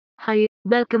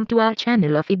Welcome to our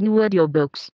channel of IGNOU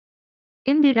Audiobooks.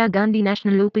 Indira Gandhi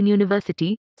National Open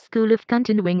University, School of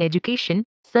Continuing Education,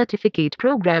 Certificate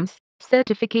Programs,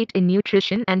 Certificate in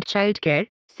Nutrition and Childcare,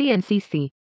 CNCC.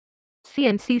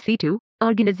 CNCC-2,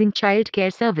 Organizing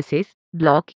Childcare Services,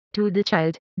 Block 2 The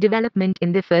Child, Development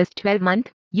in the First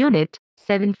 12-month, Unit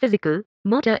 7 Physical,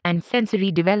 Motor and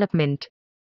Sensory Development.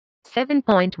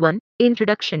 7.1,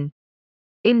 Introduction.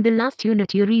 In the last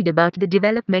unit you read about the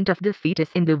development of the fetus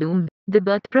in the womb, the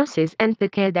birth process and the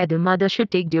care that the mother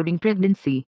should take during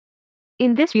pregnancy.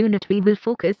 In this unit we will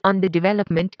focus on the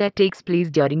development that takes place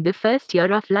during the first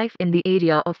year of life in the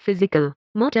area of physical,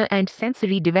 motor and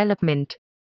sensory development.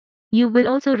 You will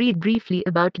also read briefly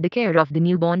about the care of the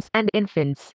newborns and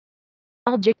infants.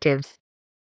 Objectives.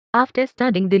 After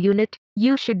studying the unit,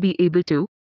 you should be able to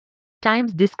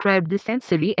times describe the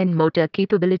sensory and motor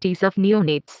capabilities of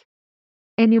neonates.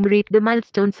 Enumerate the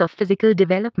milestones of physical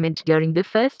development during the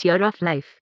first year of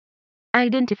life.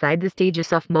 Identify the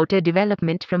stages of motor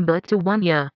development from birth to 1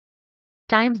 year.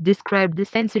 Times describe the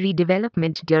sensory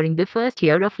development during the first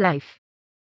year of life.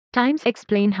 Times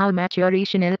explain how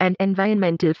maturational and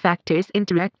environmental factors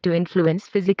interact to influence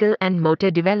physical and motor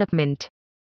development.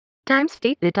 Times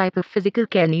state the type of physical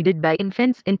care needed by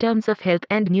infants in terms of health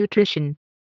and nutrition.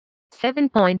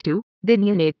 7.2 The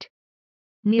neonate.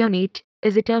 Neonate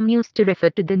is a term used to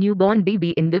refer to the newborn baby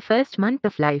in the first month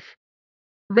of life.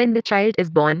 When the child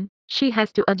is born, she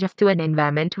has to adjust to an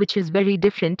environment which is very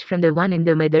different from the one in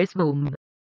the mother's womb.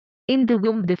 In the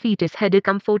womb, the fetus had a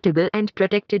comfortable and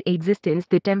protected existence.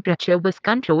 The temperature was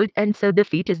controlled, and so the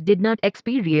fetus did not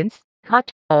experience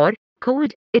hot or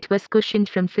cold. It was cushioned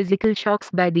from physical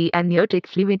shocks by the amniotic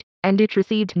fluid, and it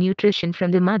received nutrition from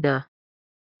the mother.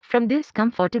 From this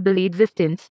comfortable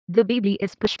existence, the baby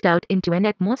is pushed out into an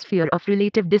atmosphere of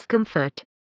relative discomfort.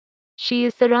 She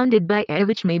is surrounded by air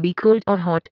which may be cold or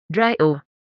hot, dry or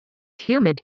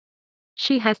humid.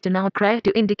 She has to now cry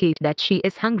to indicate that she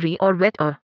is hungry or wet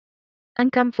or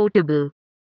uncomfortable.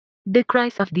 The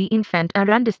cries of the infant are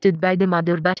understood by the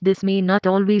mother, but this may not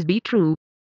always be true.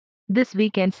 This we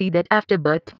can see that after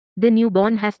birth, the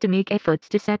newborn has to make efforts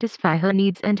to satisfy her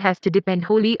needs and has to depend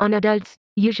wholly on adults,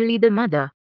 usually the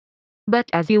mother. But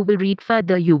as you will read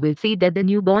further, you will see that the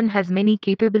newborn has many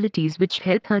capabilities which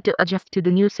help her to adjust to the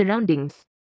new surroundings.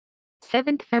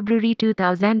 7th February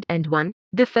 2001,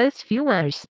 the first few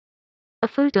hours. A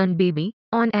full-term baby,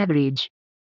 on average,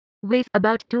 weighs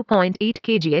about 2.8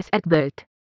 kgs at birth.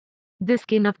 The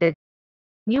skin of the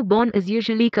newborn is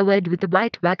usually covered with a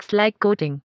white wax-like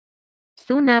coating.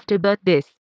 Soon after birth,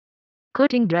 this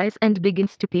coating dries and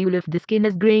begins to peel off. The skin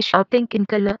is grayish or pink in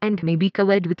color and may be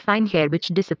covered with fine hair which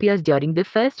disappears during the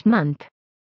first month.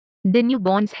 The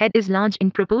newborn's head is large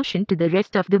in proportion to the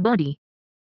rest of the body.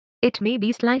 It may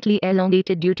be slightly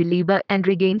elongated due to labor and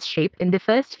regains shape in the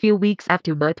first few weeks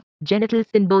after birth. Genitals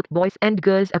in both boys and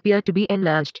girls appear to be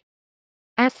enlarged.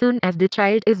 As soon as the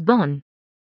child is born,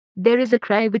 there is a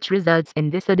cry which results in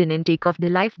the sudden intake of the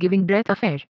life-giving breath of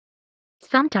air.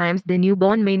 Sometimes the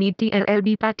newborn may need to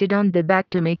be patted on the back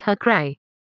to make her cry.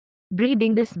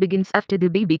 Breathing this begins after the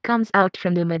baby comes out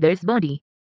from the mother's body.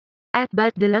 At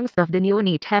birth, the lungs of the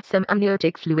neonate have some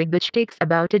amniotic fluid which takes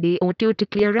about a day or two to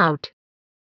clear out.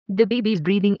 The baby's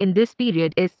breathing in this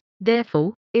period is,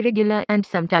 therefore, irregular and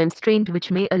sometimes strained,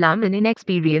 which may alarm an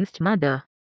inexperienced mother.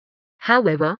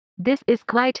 However, this is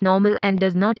quite normal and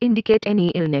does not indicate any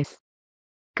illness.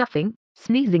 Coughing,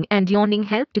 sneezing and yawning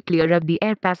help to clear up the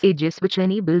air passages which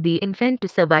enable the infant to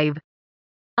survive.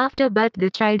 After birth, the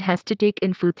child has to take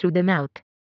in food through the mouth.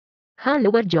 Her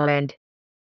lower jaw and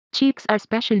cheeks are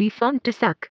specially formed to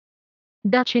suck.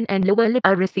 The chin and lower lip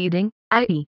are receding,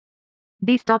 i.e.,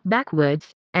 they stop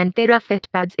backwards, and there are fat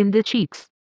pads in the cheeks.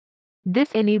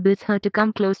 This enables her to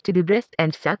come close to the breast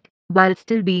and suck, while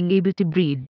still being able to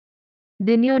breathe.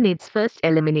 The neonate's first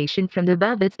elimination from the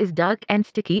bowels is dark and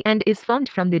sticky and is formed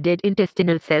from the dead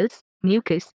intestinal cells,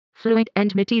 mucus, fluid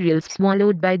and materials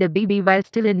swallowed by the baby while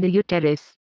still in the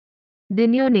uterus. The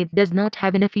neonate does not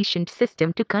have an efficient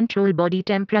system to control body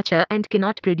temperature and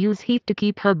cannot produce heat to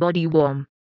keep her body warm.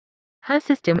 Her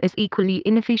system is equally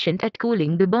inefficient at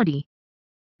cooling the body.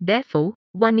 Therefore,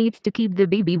 one needs to keep the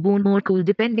baby warm or cool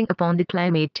depending upon the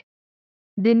climate.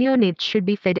 The neonate should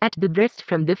be fed at the breast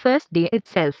from the first day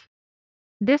itself.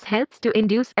 This helps to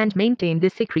induce and maintain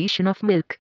the secretion of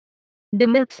milk. The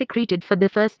milk secreted for the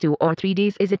first 2 or 3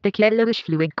 days is a thick yellowish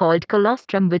fluid called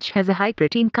colostrum, which has a high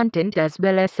protein content as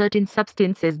well as certain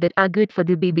substances that are good for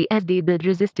the baby as they build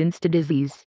resistance to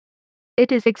disease.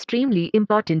 It is extremely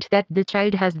important that the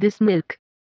child has this milk.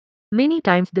 Many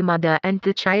times the mother and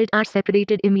the child are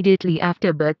separated immediately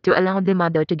after birth to allow the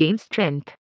mother to gain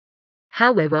strength.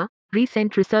 However,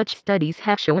 Recent research studies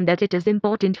have shown that it is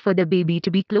important for the baby to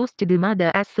be close to the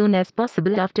mother as soon as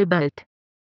possible after birth.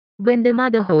 When the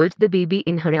mother holds the baby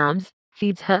in her arms,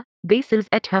 feeds her, gazes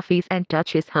at her face and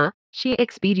touches her, she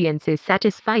experiences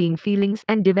satisfying feelings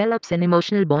and develops an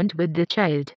emotional bond with the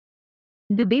child.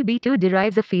 The baby too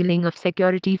derives a feeling of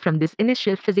security from this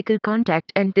initial physical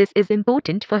contact, and this is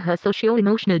important for her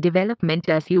socio-emotional development,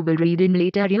 as you will read in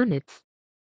later units.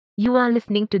 You are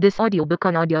listening to this audiobook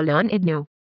on Audio Learn IGNOU.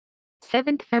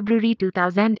 7th February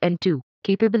 2002.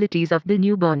 Capabilities of the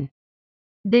newborn.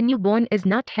 The newborn is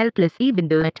not helpless even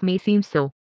though it may seem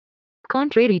so.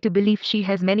 Contrary to belief, she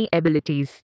has many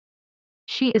abilities.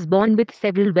 She is born with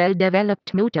several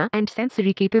well-developed motor and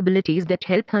sensory capabilities that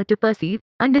help her to perceive,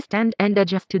 understand and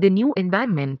adjust to the new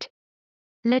environment.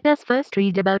 Let us first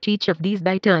read about each of these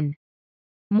by turn.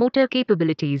 Motor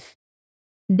capabilities.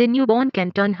 The newborn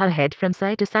can turn her head from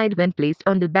side to side when placed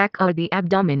on the back or the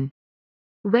abdomen.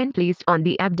 When placed on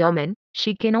the abdomen,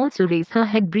 she can also raise her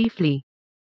head briefly.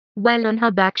 While on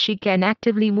her back, she can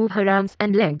actively move her arms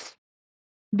and legs.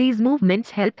 These movements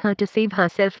help her to save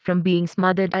herself from being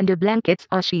smothered under blankets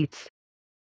or sheets.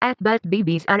 At birth,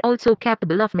 babies are also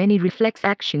capable of many reflex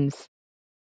actions.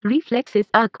 Reflexes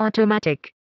are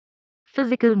automatic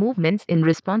physical movements in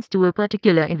response to a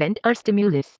particular event or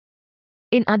stimulus.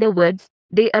 In other words,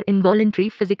 they are involuntary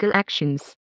physical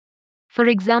actions. For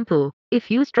example,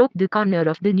 if you stroke the corner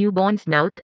of the newborn's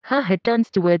mouth, her head turns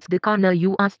towards the corner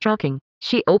you are stroking.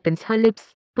 She opens her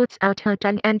lips, puts out her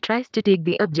tongue and tries to take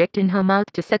the object in her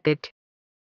mouth to suck it.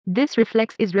 This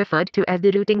reflex is referred to as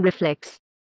the rooting reflex.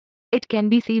 It can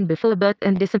be seen before birth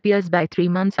and disappears by 3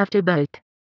 months after birth.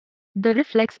 The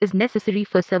reflex is necessary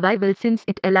for survival since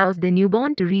it allows the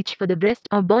newborn to reach for the breast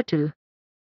or bottle.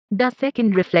 The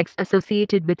second reflex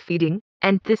associated with feeding,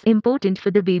 and this important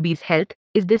for the baby's health,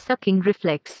 is the sucking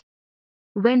reflex.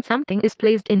 When something is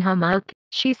placed in her mouth,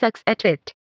 she sucks at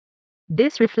it.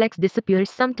 This reflex disappears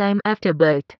sometime after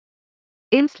birth.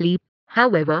 In sleep,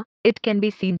 however, it can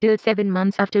be seen till 7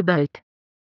 months after birth.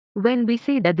 When we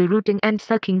say that the rooting and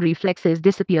sucking reflexes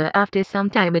disappear after some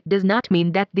time, it does not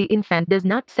mean that the infant does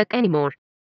not suck anymore.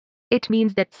 It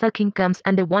means that sucking comes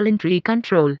under voluntary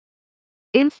control,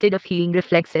 instead of being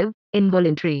reflexive,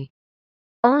 involuntary.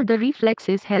 All the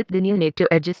reflexes help the neonate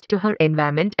to adjust to her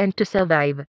environment and to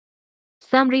survive.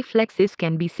 Some reflexes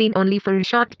can be seen only for a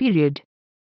short period.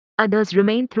 Others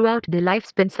remain throughout the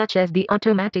lifespan, such as the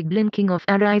automatic blinking of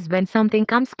our eyes when something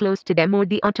comes close to them, or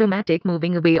the automatic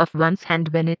moving away of one's hand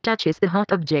when it touches a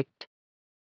hot object.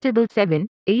 Table 7,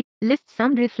 8 lists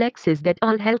some reflexes that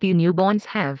all healthy newborns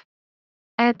have.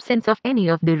 Absence of any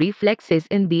of the reflexes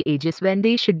in the ages when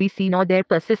they should be seen, or their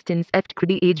persistence after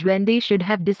the age when they should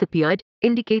have disappeared,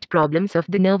 indicate problems of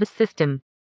the nervous system.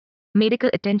 Medical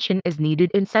attention is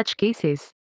needed in such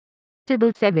cases.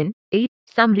 Table 7, 8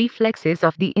 Some reflexes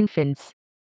of the infants.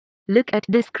 Look at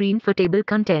the screen for table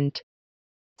content.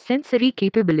 Sensory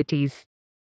capabilities.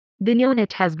 The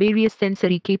neonate has various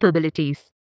sensory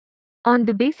capabilities. On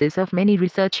the basis of many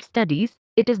research studies,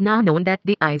 it is now known that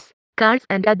the eyes, cars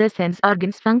and other sense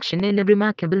organs function in a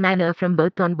remarkable manner from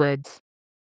birth onwards.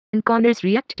 And corners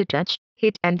react to touch,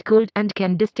 heat and cold and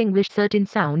can distinguish certain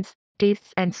sounds,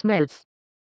 tastes and smells.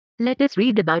 Let us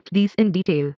read about these in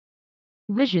detail.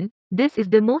 Vision. This is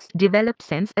the most developed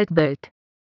sense at birth.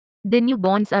 The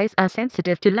newborn's eyes are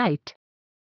sensitive to light.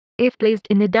 If placed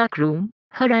in a dark room,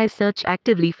 her eyes search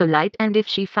actively for light, and if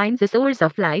she finds a source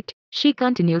of light, she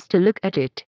continues to look at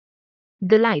it.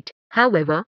 The light,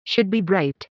 however, should be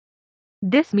bright.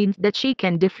 This means that she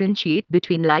can differentiate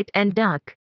between light and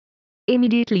dark.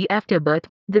 Immediately after birth,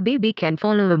 the baby can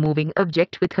follow a moving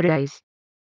object with her eyes.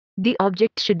 The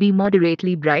object should be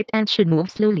moderately bright and should move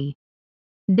slowly.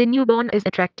 The newborn is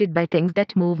attracted by things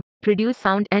that move, produce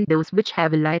sound, and those which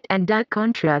have a light and dark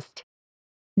contrast.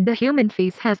 The human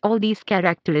face has all these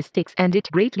characteristics, and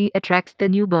it greatly attracts the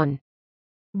newborn.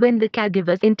 When the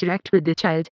caregivers interact with the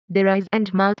child, their eyes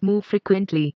and mouth move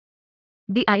frequently.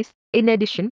 The eyes, in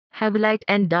addition, have a light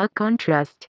and dark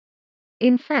contrast.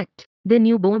 In fact, the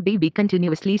newborn baby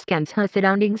continuously scans her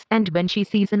surroundings, and when she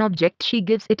sees an object, she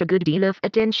gives it a good deal of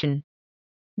attention.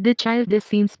 The child thus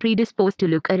seems predisposed to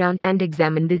look around and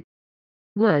examine the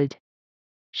world.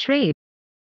 She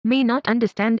may not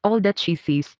understand all that she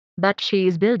sees, but she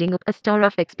is building up a store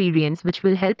of experience which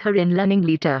will help her in learning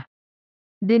later.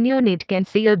 The neonate can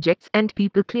see objects and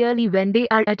people clearly when they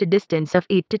are at a distance of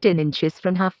 8 to 10 inches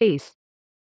from her face.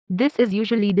 This is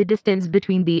usually the distance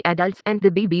between the adult's and the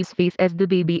baby's face as the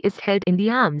baby is held in the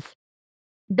arms.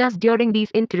 Thus, during these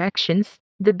interactions,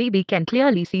 the baby can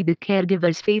clearly see the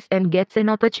caregiver's face and gets an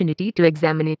opportunity to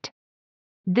examine it.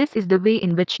 This is the way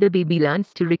in which the baby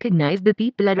learns to recognize the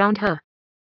people around her.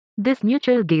 This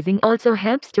neutral gazing also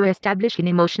helps to establish an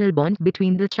emotional bond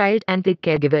between the child and the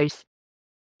caregivers.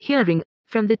 Hearing.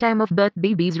 From the time of birth,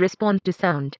 babies respond to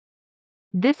sound.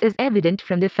 This is evident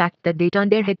from the fact that they turn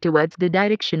their head towards the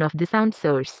direction of the sound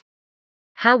source.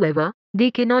 However,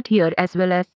 they cannot hear as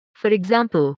well as, for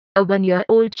example, a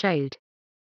 1-year-old child.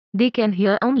 They can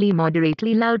hear only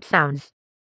moderately loud sounds.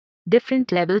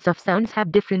 Different levels of sounds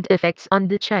have different effects on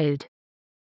the child.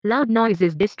 Loud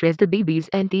noises distress the babies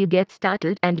and they get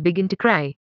startled and begin to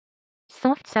cry.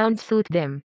 Soft sounds soothe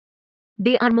them.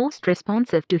 They are most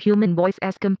responsive to human voice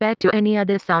as compared to any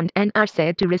other sound and are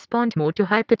said to respond more to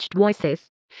high-pitched voices,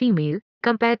 female,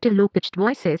 compared to low-pitched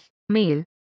voices, male.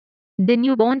 The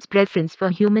newborn's preference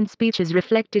for human speech is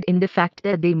reflected in the fact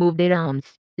that they move their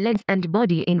arms, legs and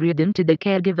body in rhythm to the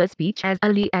caregiver's speech as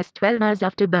early as 12 hours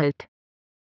after birth.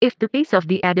 If the pace of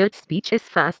the adult's speech is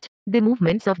fast, the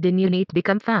movements of the neonate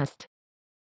become fast.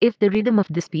 If the rhythm of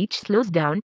the speech slows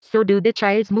down, so do the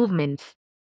child's movements.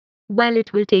 While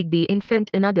it will take the infant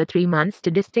another 3 months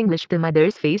to distinguish the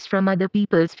mother's face from other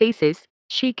people's faces,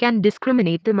 she can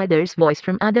discriminate the mother's voice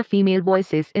from other female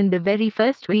voices in the very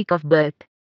first week of birth.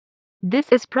 This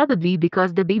is probably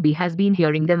because the baby has been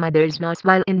hearing the mother's voice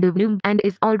while in the womb and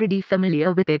is already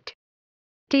familiar with it.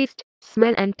 Taste,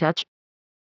 smell and touch.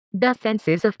 The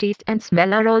senses of taste and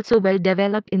smell are also well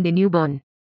developed in the newborn.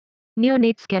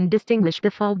 Neonates can distinguish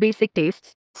the 4 basic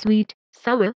tastes: sweet,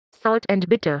 sour, salt and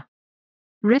bitter.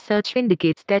 Research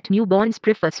indicates that newborns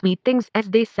prefer sweet things as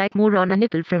they suck more on a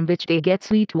nipple from which they get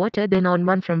sweet water than on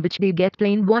one from which they get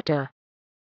plain water.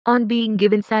 On being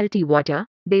given salty water,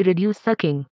 they reduce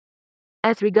sucking.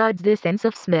 As regards the sense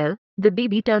of smell, the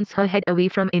baby turns her head away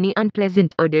from any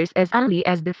unpleasant odors as early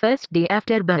as the first day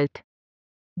after birth.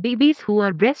 Babies who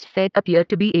are breastfed appear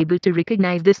to be able to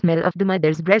recognize the smell of the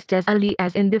mother's breast as early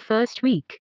as in the first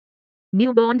week.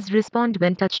 Newborns respond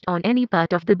when touched on any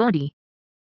part of the body.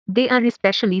 They are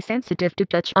especially sensitive to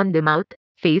touch on the mouth,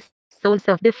 face, soles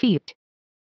of the feet,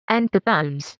 and the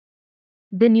palms.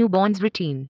 The newborn's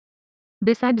routine.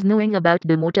 Besides knowing about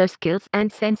the motor skills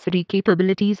and sensory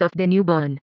capabilities of the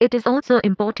newborn, it is also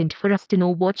important for us to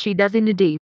know what she does in a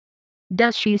day.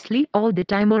 Does she sleep all the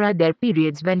time or are there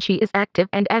periods when she is active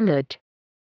and alert?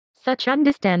 Such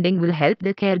understanding will help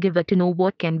the caregiver to know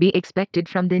what can be expected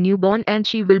from the newborn and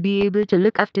she will be able to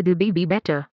look after the baby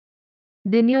better.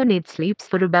 The neonate sleeps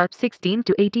for about 16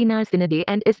 to 18 hours in a day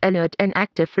and is alert and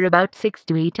active for about 6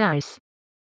 to 8 hours.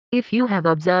 If you have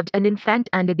observed an infant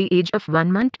under the age of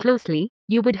 1 month closely,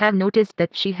 you would have noticed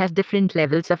that she has different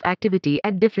levels of activity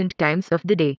at different times of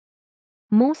the day.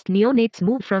 Most neonates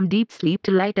move from deep sleep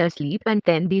to lighter sleep and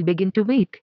then they begin to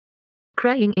wake.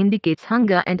 Crying indicates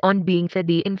hunger and on being fed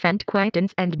the infant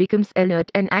quietens and becomes alert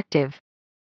and active.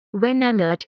 When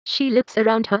alert, she looks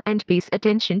around her and pays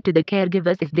attention to the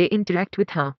caregivers if they interact with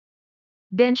her.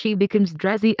 Then she becomes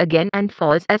drowsy again and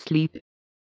falls asleep.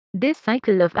 This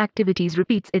cycle of activities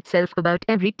repeats itself about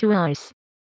every 2 hours.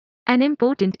 An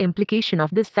important implication of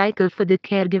this cycle for the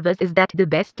caregivers is that the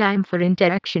best time for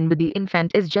interaction with the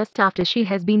infant is just after she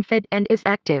has been fed and is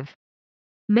active.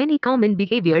 Many common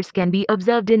behaviors can be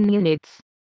observed in neonates.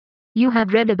 You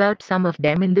have read about some of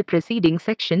them in the preceding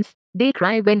sections. They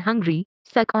cry when hungry,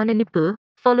 suck on a nipple,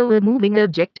 follow a moving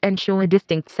object and show a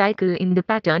distinct cycle in the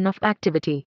pattern of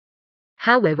activity.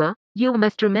 However, you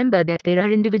must remember that there are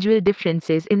individual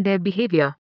differences in their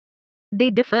behavior. They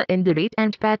differ in the rate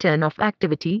and pattern of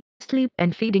activity, sleep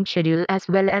and feeding schedule as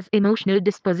well as emotional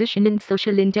disposition and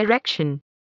social interaction.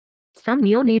 Some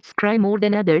neonates cry more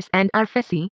than others and are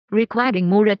fussy, requiring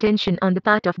more attention on the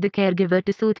part of the caregiver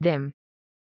to soothe them.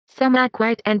 Some are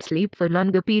quiet and sleep for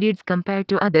longer periods compared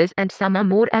to others and some are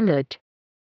more alert.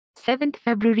 7th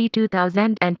February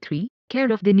 2003,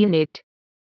 Care of the neonate.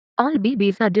 All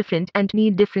babies are different and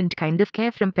need different kind of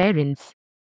care from parents.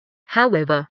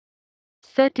 However,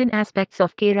 certain aspects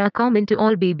of care are common to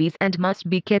all babies and must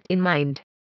be kept in mind.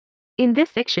 In this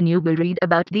section you will read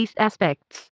about these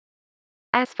aspects.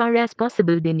 As far as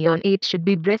possible the neonate should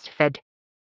be breastfed.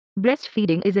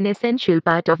 Breastfeeding is an essential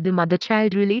part of the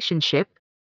mother-child relationship.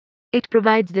 It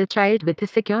provides the child with a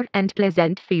secure and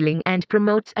pleasant feeling and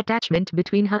promotes attachment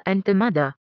between her and the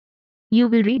mother. You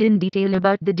will read in detail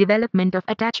about the development of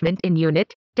attachment in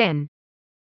Unit 10.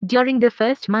 During the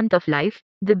first month of life,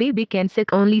 the baby can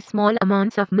suck only small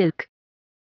amounts of milk.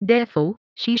 Therefore,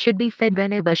 she should be fed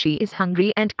whenever she is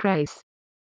hungry and cries.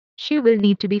 She will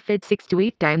need to be fed 6 to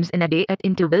 8 times in a day at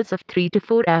intervals of 3 to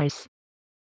 4 hours.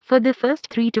 For the first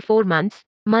 3 to 4 months,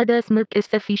 mother's milk is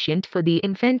sufficient for the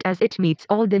infant as it meets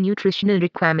all the nutritional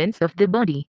requirements of the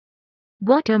body.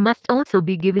 Water must also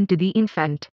be given to the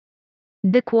infant.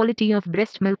 The quality of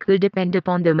breast milk will depend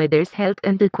upon the mother's health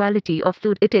and the quality of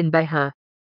food eaten by her.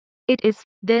 It is,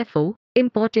 therefore,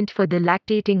 important for the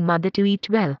lactating mother to eat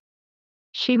well.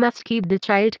 She must keep the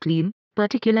child clean,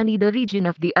 particularly the region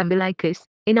of the umbilicus,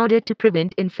 in order to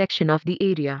prevent infection of the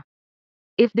area.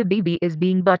 If the baby is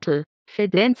being bottle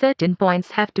fed, then certain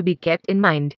points have to be kept in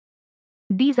mind.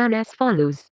 These are as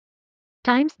follows.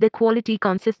 Times the quality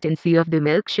consistency of the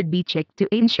milk should be checked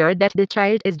to ensure that the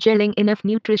child is gelling enough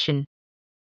nutrition.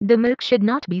 The milk should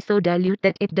not be so dilute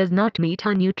that it does not meet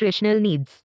her nutritional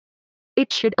needs.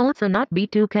 It should also not be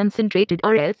too concentrated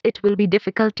or else it will be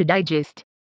difficult to digest.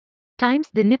 Times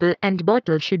the nipple and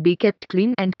bottle should be kept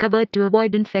clean and covered to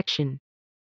avoid infection.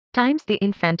 Times the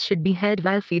infant should be held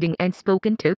while feeding and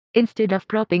spoken to, instead of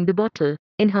propping the bottle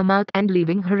in her mouth and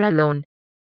leaving her alone.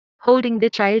 Holding the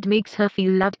child makes her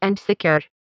feel loved and secure.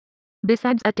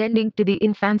 Besides attending to the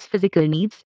infant's physical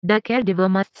needs, the caregiver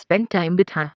must spend time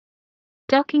with her.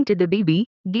 Talking to the baby,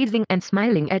 gazing and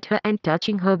smiling at her and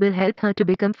touching her will help her to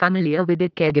become familiar with the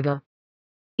caregiver.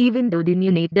 Even though the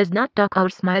neonate does not talk or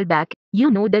smile back,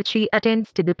 you know that she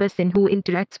attends to the person who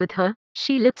interacts with her.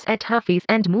 She looks at her face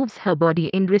and moves her body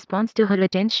in response to her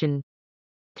attention.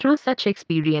 Through such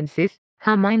experiences,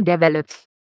 her mind develops.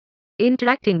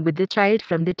 Interacting with the child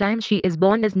from the time she is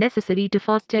born is necessary to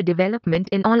foster development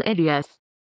in all areas.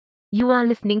 You are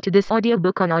listening to this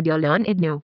audiobook on Audio Learn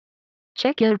IGNOU.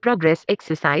 Check your progress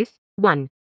exercise 1.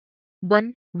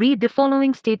 1. Read the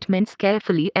following statements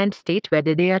carefully and state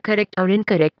whether they are correct or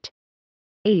incorrect.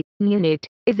 A. Neonate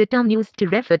is a term used to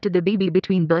refer to the baby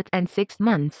between birth and 6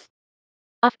 months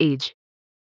of age.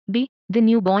 B. The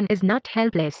newborn is not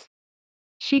helpless.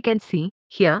 She can see,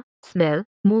 hear, smell,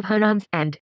 move her arms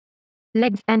and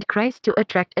legs and cries to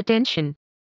attract attention.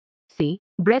 C.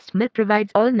 Breast milk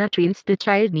provides all nutrients the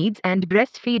child needs and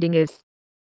breastfeeding is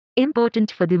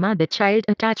important for the mother-child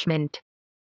attachment.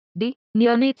 D.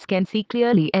 Neonates can see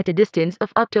clearly at a distance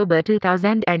of October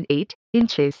 2008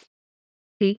 inches.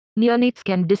 E. Neonates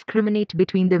can discriminate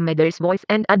between the mother's voice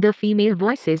and other female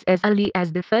voices as early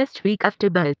as the first week after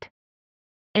birth.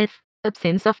 F.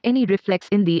 Absence of any reflex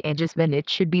in the edges when it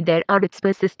should be there or its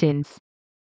persistence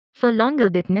for longer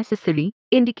than necessary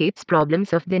indicates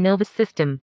problems of the nervous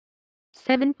system.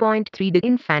 7.3 The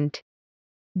infant.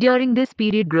 During this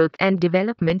period, growth and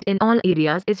development in all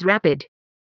areas is rapid.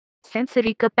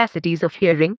 Sensory capacities of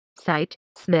hearing, sight,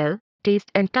 smell, taste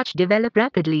and touch develop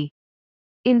rapidly.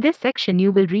 In this section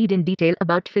you will read in detail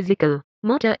about physical,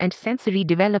 motor and sensory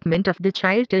development of the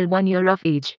child till 1 year of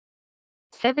age.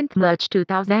 7th March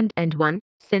 2001,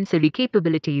 Sensory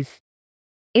Capabilities.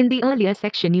 In the earlier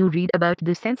section you read about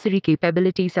the sensory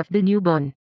capabilities of the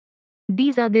newborn.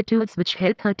 These are the tools which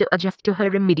help her to adjust to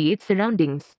her immediate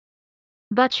surroundings.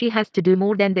 But she has to do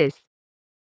more than this.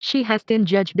 She has to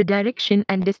judge the direction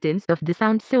and distance of the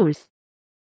sound source.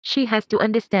 She has to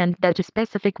understand that a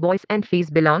specific voice and face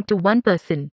belong to one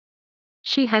person.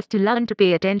 She has to learn to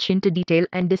pay attention to detail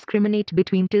and discriminate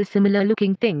between two similar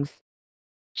looking things.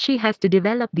 She has to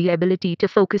develop the ability to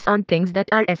focus on things that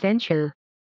are essential.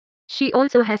 She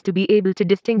also has to be able to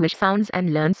distinguish sounds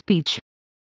and learn speech.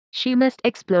 She must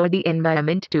explore the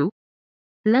environment too.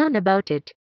 Learn about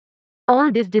it.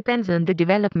 All this depends on the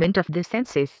development of the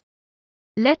senses.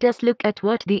 Let us look at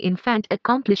what the infant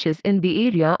accomplishes in the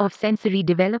area of sensory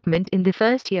development in the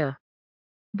first year.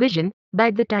 Vision.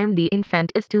 By the time the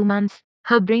infant is 2 months,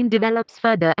 her brain develops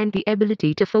further and the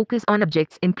ability to focus on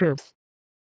objects improves.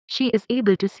 She is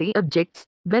able to see objects,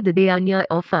 whether they are near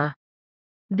or far.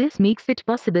 This makes it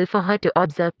possible for her to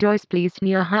observe toys placed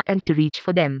near her and to reach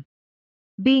for them.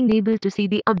 Being able to see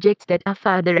the objects that are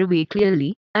farther away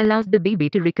clearly allows the baby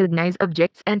to recognize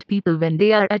objects and people when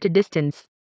they are at a distance.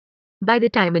 By the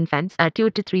time infants are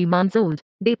 2 to 3 months old,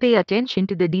 they pay attention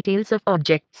to the details of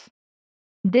objects.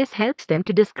 This helps them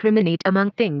to discriminate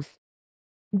among things.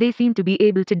 They seem to be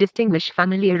able to distinguish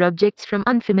familiar objects from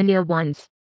unfamiliar ones.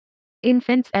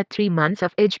 Infants at 3 months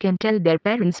of age can tell their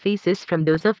parents' faces from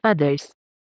those of others.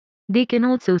 They can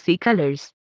also see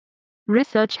colors.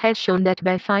 Research has shown that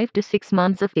by 5 to 6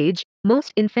 months of age,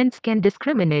 most infants can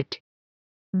discriminate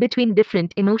between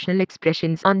different emotional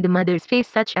expressions on the mother's face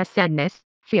such as sadness,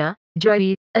 fear,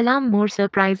 joy, alarm or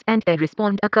surprise, and they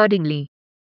respond accordingly.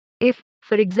 If,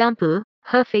 for example,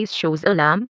 her face shows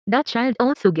alarm, the child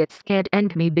also gets scared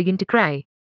and may begin to cry.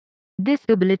 This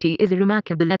ability is a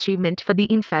remarkable achievement for the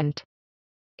infant.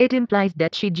 It implies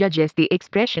that she judges the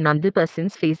expression on the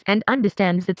person's face and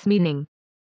understands its meaning.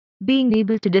 Being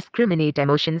able to discriminate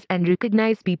emotions and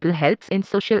recognize people helps in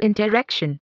social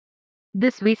interaction.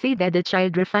 This we see that the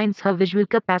child refines her visual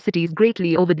capacities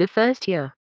greatly over the first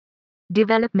year.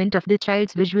 Development of the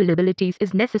child's visual abilities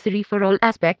is necessary for all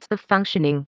aspects of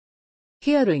functioning.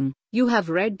 Hearing. You have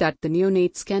read that the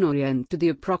neonates can orient to the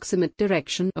approximate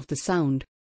direction of the sound.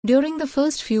 During the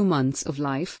first few months of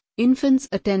life, infants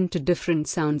attend to different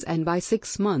sounds, and by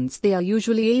 6 months they are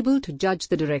usually able to judge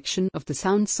the direction of the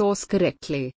sound source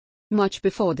correctly. Much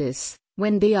before this,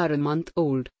 when they are a month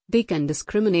old, they can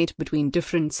discriminate between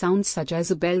different sounds such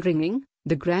as a bell ringing,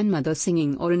 the grandmother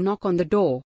singing, or a knock on the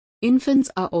door. Infants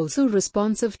are also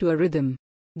responsive to a rhythm.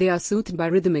 They are soothed by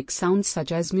rhythmic sounds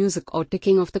such as music or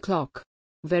ticking of the clock.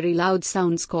 Very loud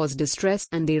sounds cause distress,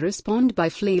 and they respond by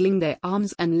flailing their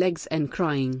arms and legs and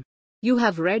crying. You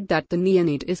have read that the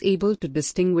neonate is able to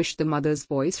distinguish the mother's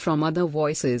voice from other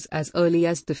voices as early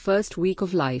as the first week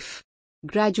of life.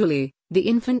 Gradually, the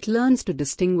infant learns to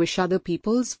distinguish other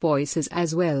people's voices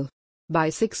as well. By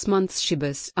 6 months she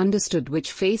best understood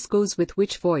which face goes with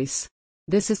which voice.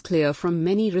 This is clear from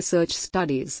many research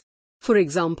studies. For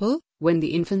example, when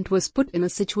the infant was put in a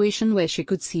situation where she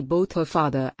could see both her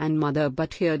father and mother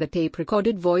but hear the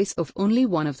tape-recorded voice of only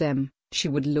one of them, she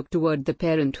would look toward the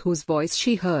parent whose voice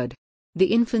she heard. The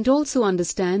infant also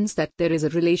understands that there is a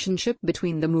relationship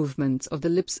between the movements of the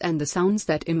lips and the sounds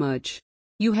that emerge.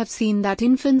 You have seen that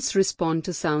infants respond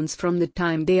to sounds from the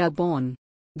time they are born.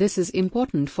 This is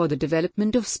important for the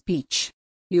development of speech.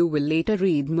 You will later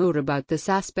read more about this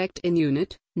aspect in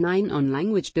Unit 9 on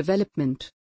language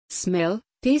development. Smell,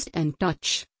 taste and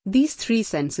touch. These 3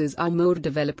 senses are more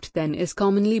developed than is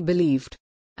commonly believed.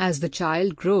 As the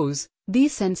child grows,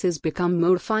 these senses become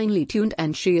more finely tuned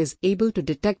and she is able to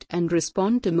detect and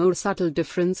respond to more subtle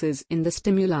differences in the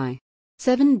stimuli.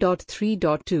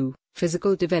 7.3.2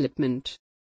 Physical development.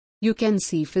 You can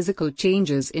see physical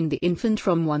changes in the infant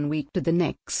from 1 week to the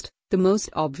next, the most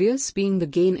obvious being the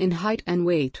gain in height and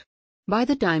weight. By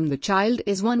the time the child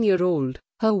is 1 year old,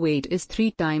 her weight is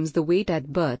 3 times the weight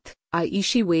at birth, i.e.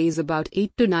 she weighs about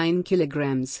 8 to 9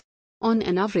 kilograms. On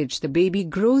an average, the baby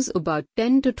grows about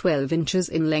 10 to 12 inches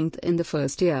in length in the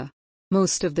first year.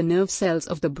 Most of the nerve cells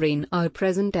of the brain are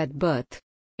present at birth.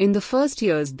 In the first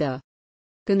years, the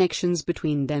connections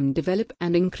between them develop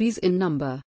and increase in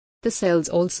number. The cells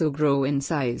also grow in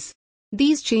size.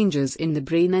 These changes in the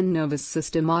brain and nervous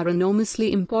system are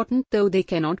enormously important, though they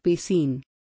cannot be seen.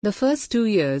 The first 2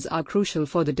 years are crucial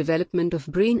for the development of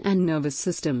brain and nervous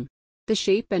system. The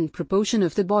shape and proportion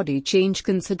of the body change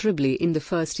considerably in the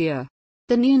first year.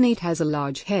 The neonate has a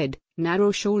large head,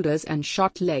 narrow shoulders and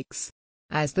short legs.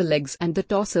 As the legs and the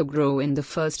torso grow in the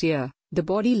first year, the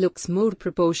body looks more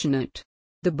proportionate.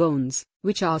 The bones,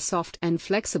 which are soft and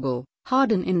flexible,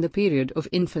 harden in the period of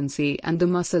infancy and the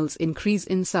muscles increase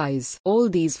in size. All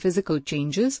these physical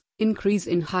changes, increase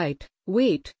in height,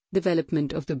 weight,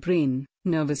 development of the brain,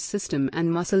 nervous system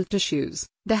and muscle tissues,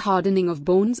 the hardening of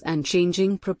bones and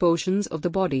changing proportions of the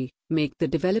body, make the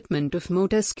development of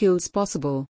motor skills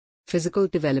possible. Physical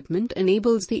development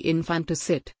enables the infant to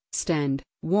sit, stand,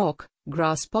 walk,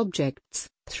 grasp objects,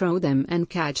 throw them and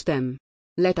catch them.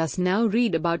 Let us now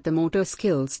read about the motor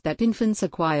skills that infants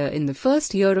acquire in the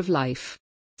first year of life.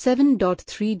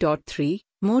 7.3.3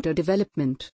 Motor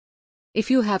development. If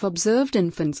you have observed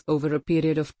infants over a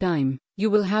period of time, you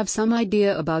will have some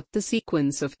idea about the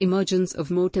sequence of emergence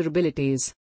of motor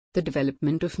abilities. The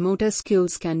development of motor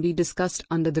skills can be discussed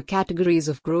under the categories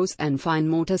of gross and fine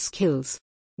motor skills.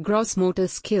 Gross motor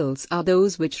skills are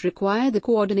those which require the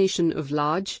coordination of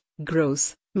large,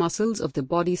 gross, muscles of the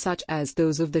body such as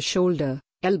those of the shoulder,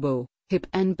 elbow, hip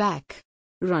and back.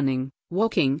 Running,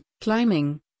 walking,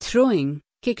 climbing, throwing,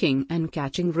 kicking and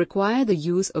catching require the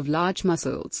use of large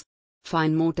muscles.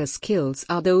 Fine motor skills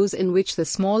are those in which the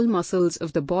small muscles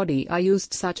of the body are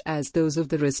used such as those of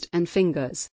the wrist and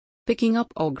fingers. Picking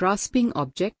up or grasping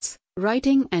objects,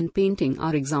 writing and painting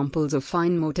are examples of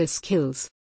fine motor skills.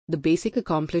 The basic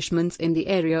accomplishments in the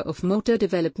area of motor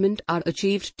development are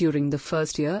achieved during the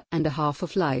first year and a half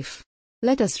of life.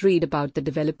 Let us read about the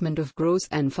development of gross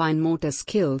and fine motor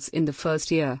skills in the first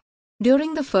year.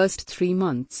 During the first 3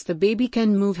 months, the baby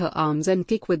can move her arms and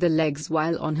kick with the legs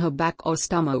while on her back or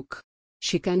stomach.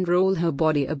 She can roll her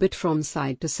body a bit from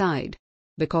side to side.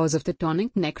 Because of the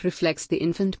tonic neck reflex, the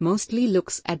infant mostly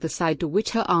looks at the side to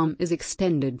which her arm is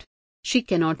extended. She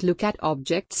cannot look at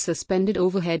objects suspended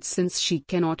overhead since she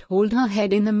cannot hold her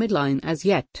head in the midline as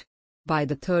yet. By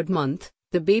the 3rd month,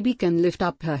 the baby can lift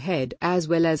up her head as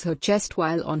well as her chest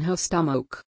while on her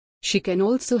stomach. She can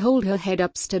also hold her head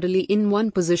up steadily in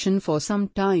one position for some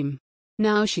time.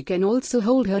 Now she can also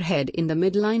hold her head in the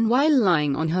midline while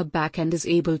lying on her back and is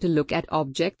able to look at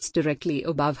objects directly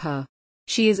above her.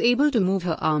 She is able to move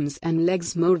her arms and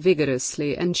legs more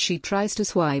vigorously and she tries to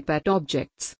swipe at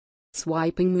objects.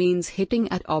 Swiping means hitting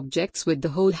at objects with the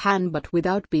whole hand but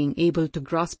without being able to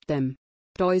grasp them.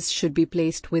 Toys should be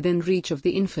placed within reach of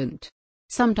the infant.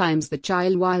 Sometimes the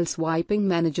child while swiping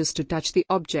manages to touch the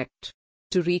object.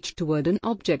 To reach toward an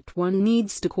object, one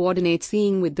needs to coordinate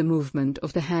seeing with the movement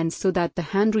of the hand so that the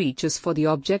hand reaches for the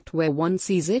object where one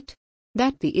sees it,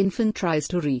 that the infant tries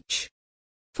to reach.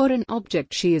 For an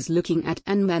object she is looking at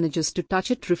and manages to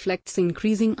touch it reflects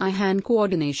increasing eye-hand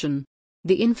coordination.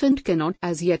 The infant cannot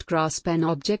as yet grasp an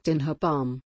object in her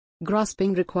palm.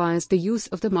 Grasping requires the use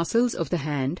of the muscles of the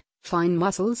hand, fine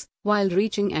muscles, while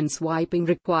reaching and swiping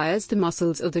requires the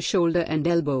muscles of the shoulder and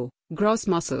elbow, gross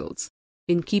muscles.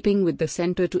 In keeping with the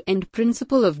center-to-end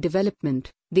principle of development,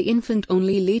 the infant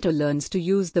only later learns to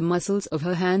use the muscles of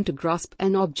her hand to grasp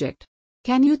an object.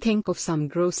 Can you think of some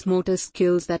gross motor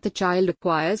skills that the child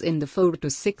acquires in the 4 to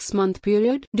 6 month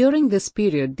period? During this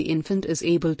period, the infant is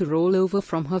able to roll over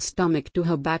from her stomach to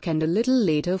her back and a little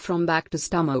later from back to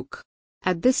stomach.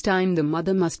 At this time, the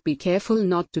mother must be careful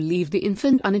not to leave the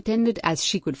infant unattended as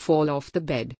she could fall off the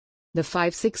bed. The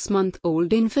 5-6 month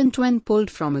old infant, when pulled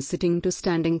from a sitting to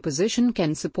standing position,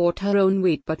 can support her own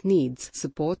weight but needs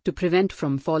support to prevent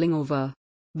from falling over.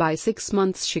 By 6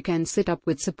 months she can sit up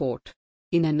with support.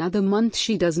 In another month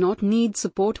she does not need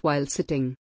support while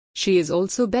sitting. She is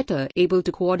also better able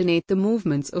to coordinate the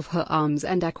movements of her arms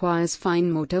and acquires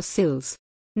fine motor skills.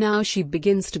 Now she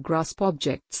begins to grasp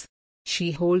objects.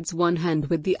 She holds one hand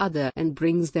with the other and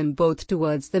brings them both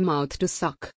towards the mouth to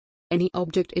suck. Any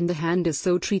object in the hand is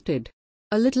so treated.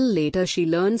 A little later she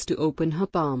learns to open her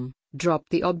palm, drop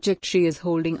the object she is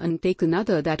holding and take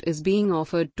another that is being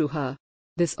offered to her.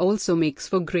 This also makes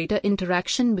for greater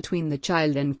interaction between the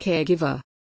child and caregiver.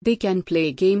 They can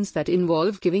play games that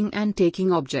involve giving and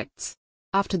taking objects.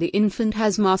 After the infant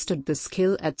has mastered the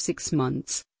skill at 6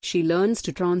 months, she learns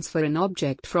to transfer an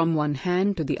object from one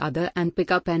hand to the other and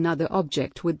pick up another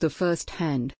object with the first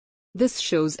hand. This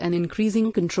shows an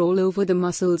increasing control over the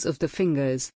muscles of the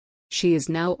fingers. She is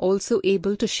now also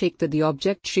able to shake the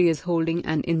object she is holding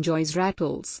and enjoys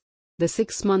rattles. The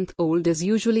 6-month-old is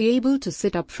usually able to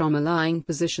sit up from a lying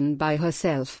position by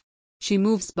herself. She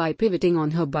moves by pivoting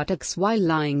on her buttocks while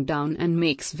lying down and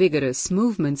makes vigorous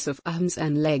movements of arms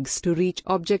and legs to reach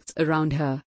objects around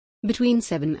her. Between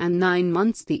 7 and 9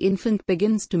 months the infant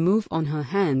begins to move on her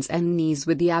hands and knees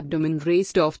with the abdomen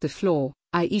raised off the floor,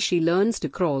 i.e. she learns to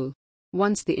crawl.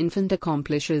 Once the infant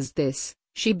accomplishes this,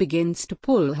 she begins to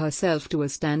pull herself to a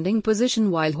standing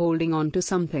position while holding on to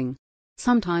something.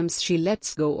 Sometimes she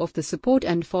lets go of the support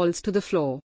and falls to the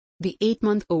floor. The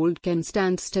 8-month-old can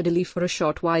stand steadily for a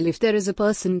short while if there is a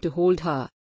person to hold her.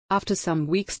 After some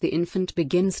weeks the infant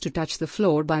begins to touch the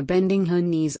floor by bending her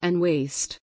knees and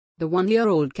waist. The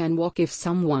 1-year-old can walk if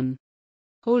someone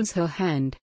holds her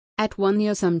hand. At 1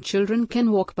 year some children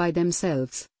can walk by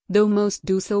themselves, though most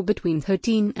do so between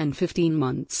 13 and 15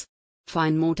 months.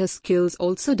 Fine motor skills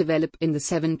also develop in the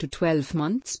 7 to 12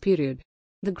 months period.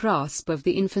 The grasp of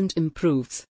the infant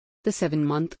improves. The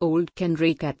 7-month-old can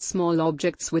rake at small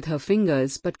objects with her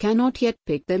fingers but cannot yet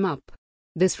pick them up.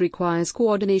 This requires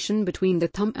coordination between the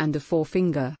thumb and the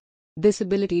forefinger. This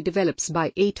ability develops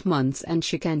by 8 months and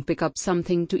she can pick up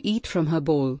something to eat from her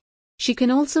bowl. She can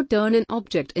also turn an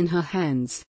object in her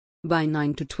hands. By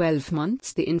 9 to 12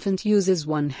 months the infant uses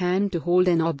one hand to hold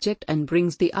an object and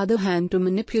brings the other hand to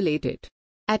manipulate it.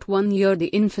 At 1 year the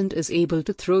infant is able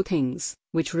to throw things,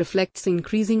 which reflects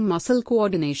increasing muscle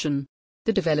coordination.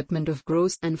 The development of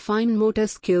gross and fine motor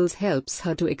skills helps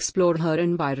her to explore her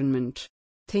environment.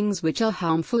 Things which are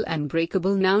harmful and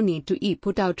breakable now need to be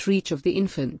put out reach of the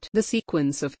infant. The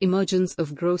sequence of emergence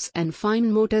of gross and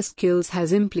fine motor skills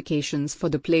has implications for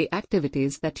the play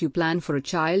activities that you plan for a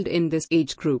child in this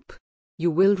age group.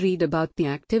 You will read about the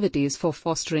activities for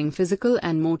fostering physical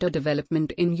and motor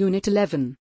development in Unit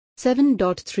 11.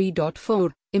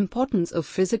 7.3.4 Importance of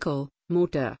physical,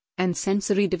 motor, and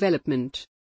sensory development.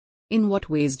 In what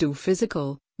ways do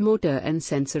physical, motor and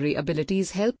sensory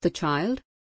abilities help the child?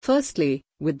 Firstly,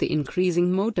 with the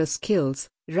increasing motor skills,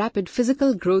 rapid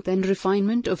physical growth and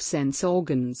refinement of sense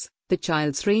organs, the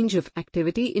child's range of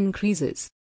activity increases.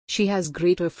 She has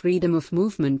greater freedom of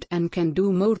movement and can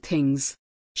do more things.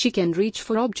 She can reach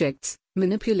for objects,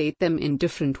 manipulate them in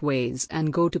different ways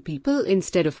and go to people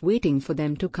instead of waiting for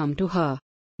them to come to her.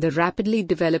 The rapidly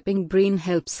developing brain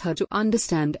helps her to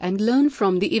understand and learn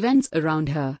from the events around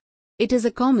her. It is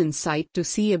a common sight to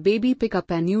see a baby pick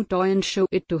up a new toy and show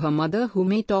it to her mother, who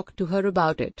may talk to her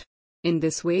about it. In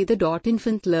this way the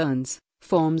infant learns,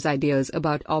 forms ideas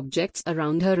about objects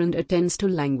around her and attends to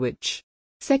language.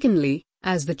 Secondly,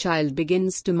 as the child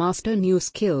begins to master new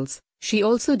skills, she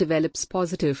also develops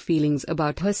positive feelings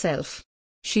about herself.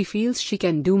 She feels she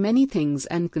can do many things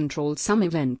and control some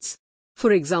events.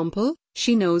 For example,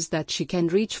 she knows that she can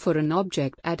reach for an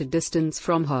object at a distance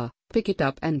from her, pick it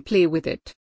up and play with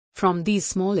it. From these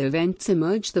small events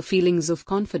emerge the feelings of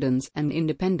confidence and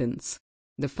independence.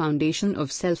 The foundation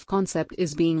of self-concept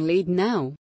is being laid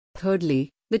now.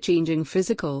 Thirdly, the changing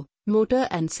physical, motor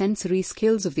and sensory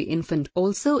skills of the infant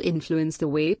also influence the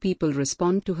way people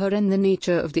respond to her and the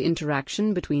nature of the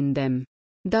interaction between them.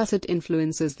 Thus it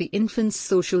influences the infant's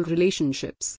social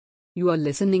relationships. You are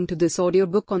listening to this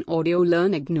audiobook on Audio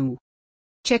Learn IGNOU.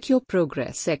 Check your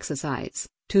progress exercise.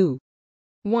 2.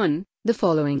 1. The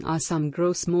following are some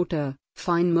gross motor,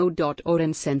 fine motor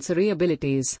and sensory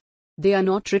abilities. They are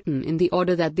not written in the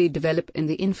order that they develop in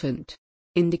the infant.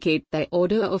 Indicate their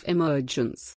order of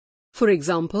emergence. For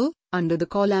example, under the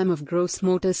column of gross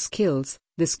motor skills,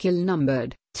 the skill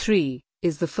numbered 3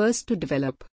 is the first to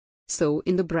develop. So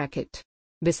in the bracket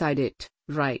beside it,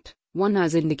 write 1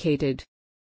 as indicated.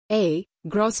 A.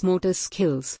 Gross motor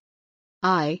skills.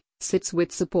 I. Sits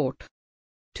with support.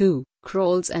 2.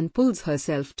 Crawls and pulls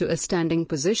herself to a standing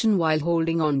position while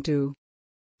holding on to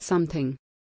something.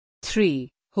 3.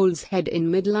 Holds head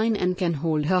in midline and can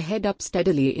hold her head up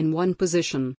steadily in one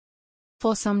position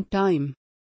for some time.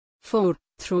 4.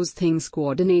 Throws things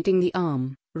coordinating the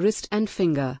arm, wrist and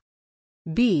finger.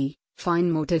 B.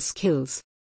 Fine motor skills.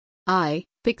 I.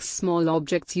 Picks small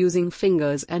objects using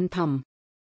fingers and thumb.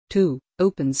 2.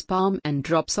 Opens palm and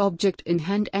drops object in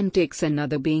hand and takes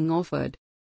another being offered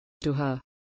to her.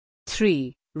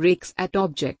 3. Rakes at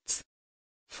objects.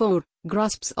 4.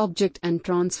 Grasps object and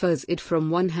transfers it from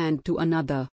one hand to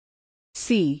another.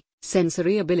 C.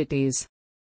 Sensory abilities.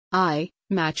 I.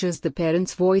 Matches the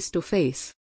parent's voice to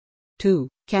face. 2.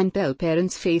 Can tell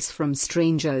parent's face from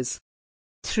strangers.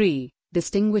 3.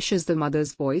 Distinguishes the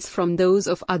mother's voice from those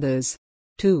of others.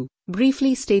 2.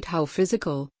 Briefly state how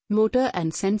physical, motor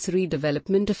and sensory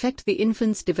development affect the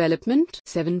infant's development.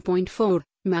 7.4.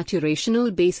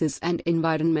 Maturational basis and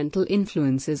environmental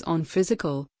influences on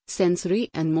physical, sensory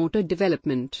and motor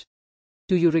development.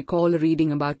 Do you recall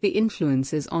reading about the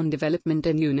influences on development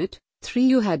in Unit 3?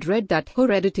 You had read that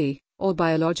heredity, or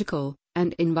biological,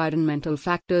 and environmental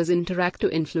factors interact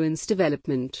to influence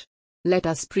development. Let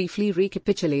us briefly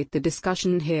recapitulate the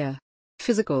discussion here.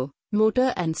 Physical,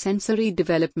 motor and sensory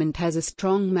development has a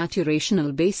strong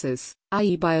maturational basis,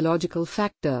 i.e. biological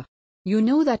factor. You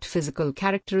know that physical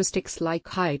characteristics like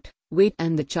height, weight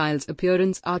and the child's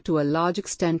appearance are to a large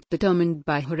extent determined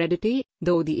by heredity,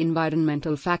 though the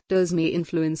environmental factors may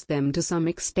influence them to some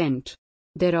extent.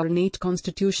 There are innate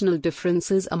constitutional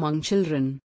differences among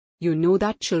children. You know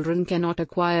that children cannot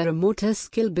acquire a motor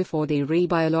skill before they are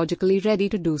biologically ready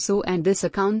to do so, and this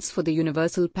accounts for the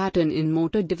universal pattern in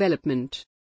motor development.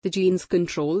 The genes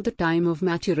control the time of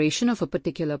maturation of a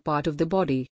particular part of the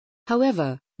body.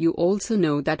 However, you also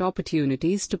know that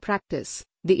opportunities to practice,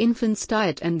 the infant's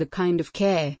diet and the kind of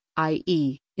care,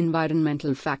 i.e.,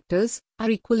 environmental factors,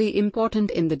 are equally important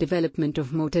in the development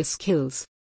of motor skills.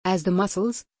 As the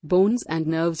muscles, bones and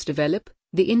nerves develop,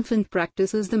 the infant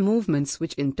practices the movements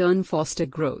which in turn foster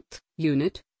growth.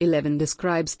 Unit 11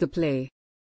 describes the play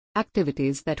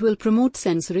activities that will promote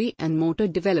sensory and motor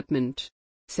development.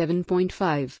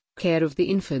 7.5 Care of the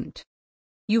infant.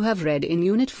 You have read in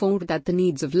Unit 4 that the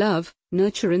needs of love,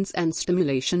 nurturance and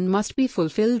stimulation must be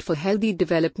fulfilled for healthy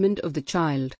development of the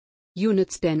child.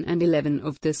 Units 10 and 11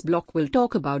 of this block will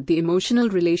talk about the emotional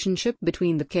relationship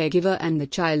between the caregiver and the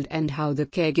child and how the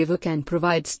caregiver can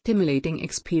provide stimulating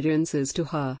experiences to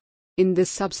her. In this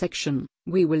subsection,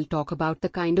 we will talk about the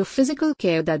kind of physical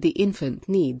care that the infant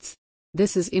needs.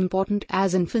 This is important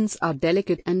as infants are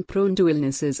delicate and prone to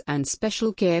illnesses, and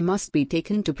special care must be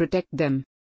taken to protect them.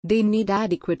 They need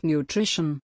adequate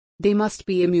nutrition. They must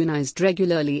be immunized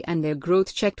regularly and their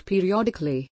growth checked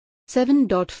periodically.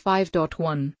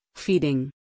 7.5.1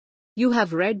 Feeding. You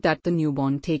have read that the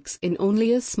newborn takes in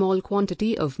only a small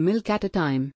quantity of milk at a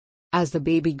time. As the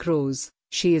baby grows,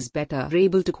 she is better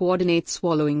able to coordinate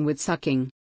swallowing with sucking.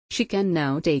 She can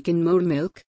now take in more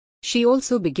milk. She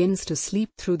also begins to sleep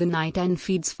through the night and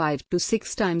feeds 5 to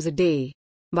 6 times a day.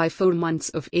 By 4 months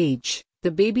of age,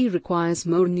 the baby requires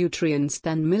more nutrients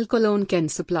than milk alone can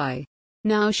supply.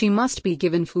 Now she must be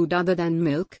given food other than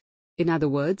milk. In other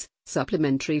words,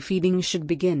 supplementary feeding should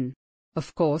begin.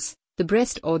 Of course, the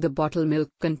breast or the bottle milk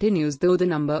continues, though the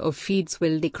number of feeds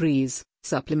will decrease.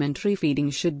 Supplementary feeding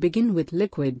should begin with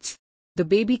liquids. The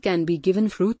baby can be given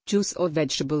fruit juice or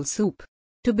vegetable soup.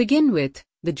 To begin with,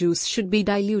 the juice should be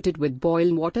diluted with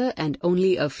boiled water and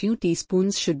only a few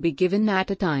teaspoons should be given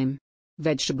at a time.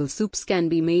 Vegetable soups can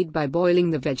be made by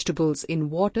boiling the vegetables in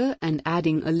water and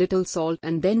adding a little salt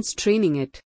and then straining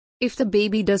it. If the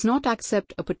baby does not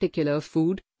accept a particular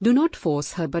food, do not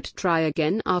force her but try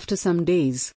again after some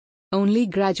days. Only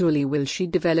gradually will she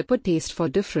develop a taste for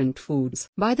different foods.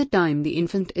 By the time the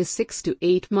infant is 6 to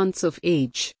 8 months of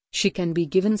age, she can be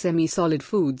given semi-solid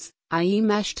foods, i.e.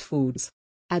 mashed foods.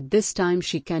 At this time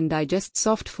she can digest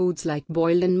soft foods like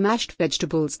boiled and mashed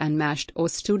vegetables and mashed or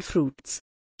stewed fruits.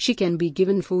 She can be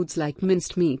given foods like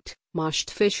minced meat,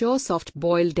 mashed fish or soft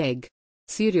boiled egg.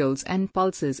 Cereals and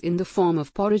pulses in the form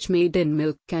of porridge made in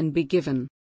milk can be given.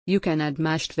 You can add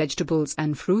mashed vegetables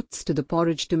and fruits to the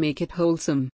porridge to make it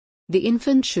wholesome. The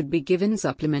infant should be given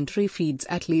supplementary feeds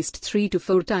at least 3 to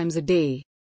 4 times a day.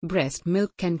 Breast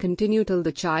milk can continue till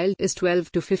the child is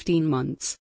 12 to 15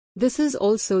 months. This is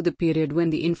also the period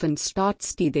when the infant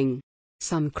starts teething.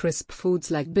 Some crisp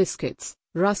foods like biscuits,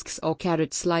 rusks or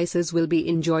carrot slices will be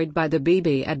enjoyed by the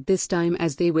baby at this time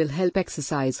as they will help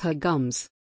exercise her gums.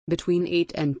 Between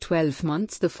 8 and 12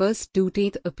 months the first 2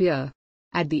 teeth appear.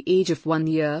 At the age of 1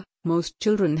 year, most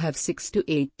children have 6 to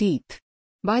 8 teeth.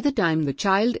 By the time the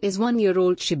child is 1 year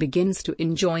old she begins to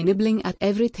enjoy nibbling at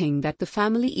everything that the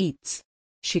family eats.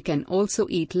 She can also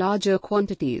eat larger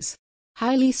quantities.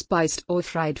 Highly spiced or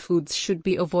fried foods should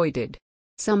be avoided.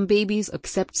 Some babies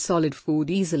accept solid food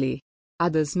easily.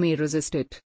 Others may resist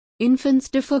it. Infants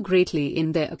differ greatly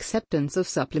in their acceptance of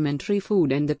supplementary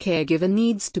food and the caregiver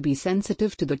needs to be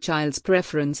sensitive to the child's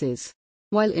preferences.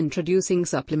 While introducing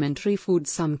supplementary food,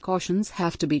 some cautions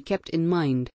have to be kept in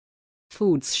mind.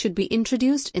 Foods should be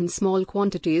introduced in small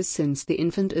quantities since the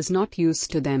infant is not used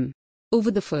to them.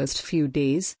 Over the first few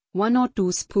days, 1 or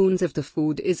 2 spoons of the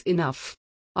food is enough.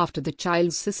 After the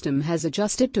child's system has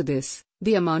adjusted to this,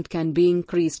 the amount can be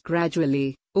increased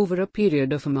gradually, over a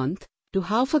period of a month, to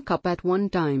half a cup at one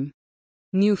time.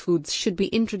 New foods should be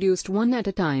introduced one at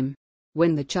a time.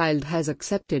 When the child has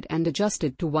accepted and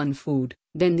adjusted to one food,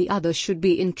 then the other should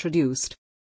be introduced.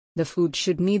 The food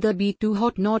should neither be too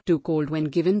hot nor too cold when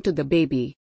given to the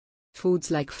baby.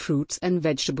 Foods like fruits and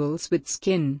vegetables with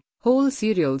skin, whole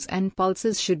cereals and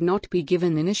pulses should not be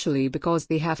given initially because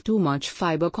they have too much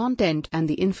fiber content and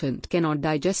the infant cannot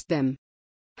digest them.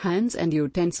 Hands and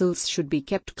utensils should be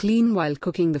kept clean while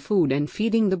cooking the food and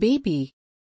feeding the baby.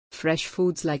 Fresh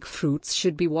foods like fruits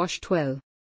should be washed well.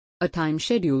 A time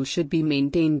schedule should be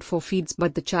maintained for feeds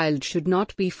but the child should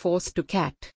not be forced to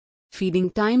cat. Feeding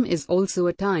time is also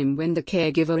a time when the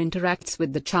caregiver interacts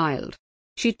with the child.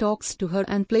 She talks to her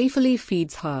and playfully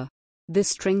feeds her. This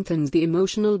strengthens the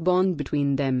emotional bond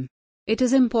between them. It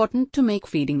is important to make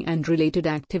feeding and related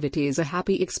activities a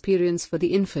happy experience for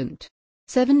the infant.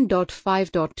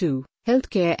 7.5.2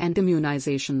 Healthcare and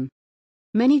Immunization.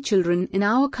 Many children in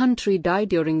our country die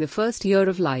during the first year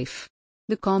of life.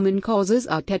 The common causes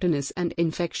are tetanus and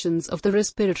infections of the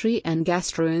respiratory and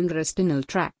gastrointestinal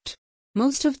tract.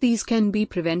 Most of these can be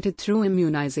prevented through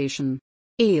immunization.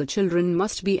 All children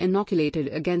must be inoculated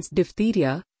against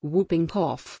diphtheria, whooping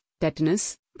cough,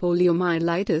 tetanus,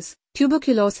 poliomyelitis,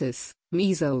 tuberculosis,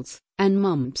 measles, and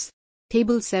mumps.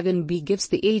 Table 7b gives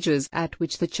the ages at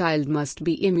which the child must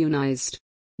be immunized.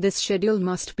 This schedule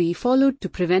must be followed to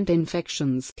prevent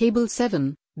infections. Table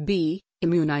 7b,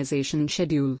 Immunization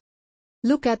Schedule.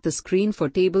 Look at the screen for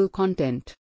table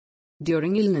content.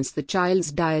 During illness, the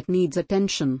child's diet needs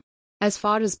attention. As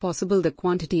far as possible, the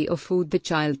quantity of food the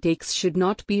child takes should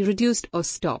not be reduced or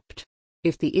stopped.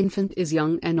 If the infant is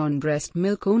young and on breast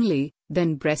milk only,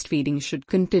 then breastfeeding should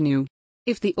continue.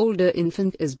 If the older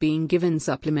infant is being given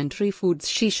supplementary foods,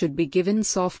 she should be given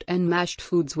soft and mashed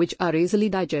foods which are easily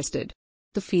digested.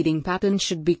 The feeding pattern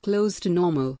should be close to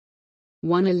normal.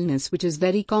 One illness which is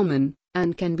very common,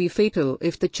 and can be fatal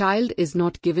if the child is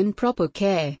not given proper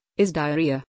care, is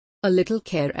diarrhea. A little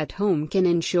care at home can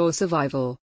ensure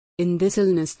survival. In this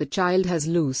illness, the child has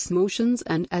loose motions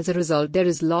and as a result there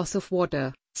is loss of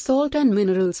water, salt and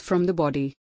minerals from the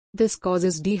body. This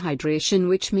causes dehydration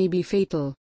which may be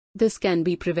fatal. This can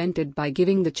be prevented by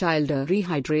giving the child a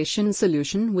rehydration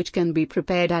solution which can be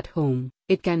prepared at home.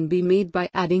 It can be made by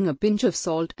adding a pinch of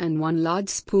salt and 1 large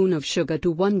spoon of sugar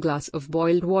to 1 glass of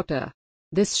boiled water.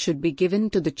 This should be given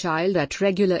to the child at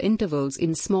regular intervals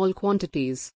in small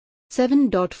quantities.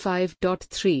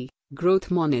 7.5.3 Growth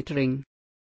Monitoring.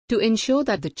 To ensure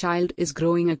that the child is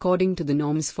growing according to the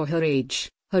norms for her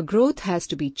age, her growth has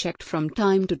to be checked from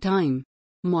time to time.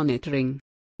 Monitoring.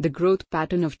 The growth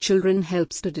pattern of children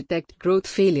helps to detect growth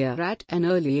failure at an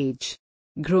early age.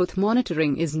 Growth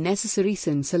monitoring is necessary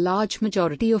since a large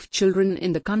majority of children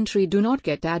in the country do not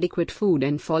get adequate food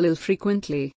and fall ill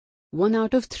frequently. 1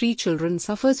 out of 3 children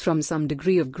suffers from some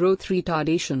degree of growth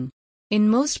retardation. In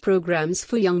most programs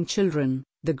for young children,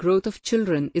 the growth of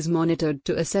children is monitored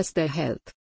to assess their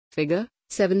health. Figure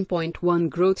 7.1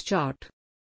 Growth Chart.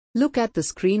 Look at the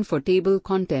screen for table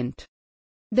content.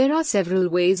 There are several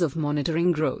ways of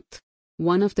monitoring growth.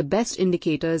 One of the best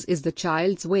indicators is the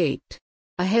child's weight.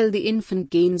 A healthy infant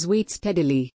gains weight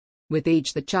steadily. With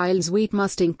age, the child's weight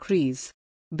must increase.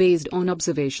 Based on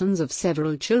observations of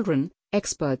several children,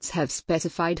 experts have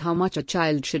specified how much a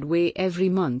child should weigh every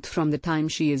month from the time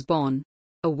she is born.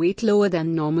 A weight lower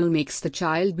than normal makes the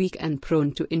child weak and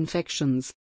prone to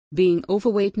infections. Being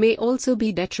overweight may also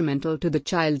be detrimental to the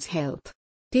child's health.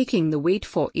 Taking the weight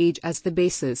for age as the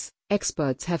basis,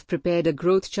 experts have prepared a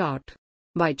growth chart.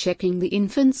 By checking the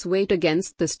infant's weight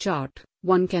against this chart,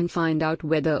 one can find out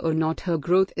whether or not her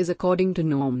growth is according to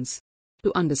norms.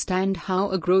 To understand how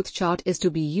a growth chart is to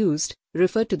be used,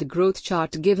 refer to the growth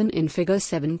chart given in Figure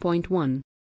 7.1.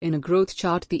 In a growth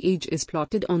chart, the age is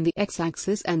plotted on the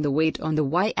x-axis and the weight on the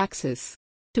y-axis.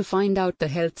 To find out the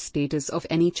health status of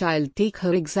any child, take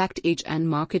her exact age and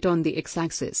mark it on the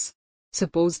x-axis.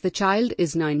 Suppose the child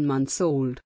is 9 months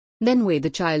old. Then weigh the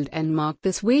child and mark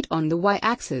this weight on the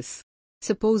y-axis.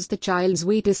 Suppose the child's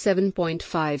weight is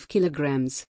 7.5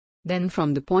 kilograms. Then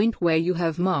from the point where you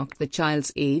have marked the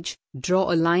child's age,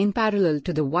 draw a line parallel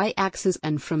to the y-axis,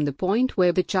 and from the point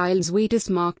where the child's weight is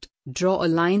marked, draw a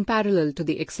line parallel to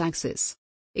the x-axis.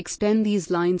 Extend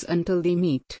these lines until they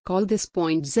meet. Call this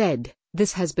point Z.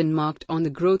 This has been marked on the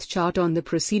growth chart on the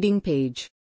preceding page.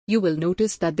 You will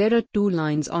notice that there are 2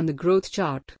 lines on the growth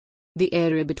chart. The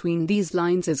area between these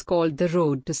lines is called the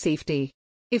road to safety.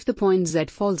 If the point Z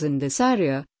falls in this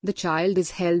area, the child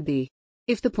is healthy.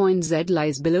 If the point Z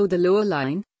lies below the lower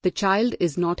line, the child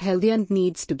is not healthy and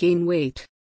needs to gain weight.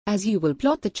 As you will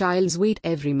plot the child's weight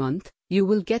every month, you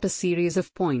will get a series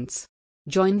of points.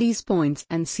 Join these points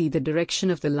and see the direction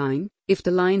of the line. If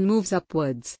the line moves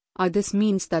upwards, this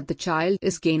means that the child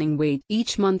is gaining weight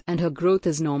each month and her growth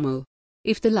is normal.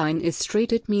 If the line is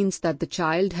straight, it means that the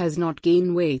child has not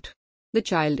gained weight. The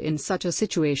child in such a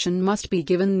situation must be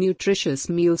given nutritious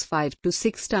meals 5 to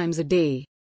 6 times a day.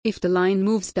 If the line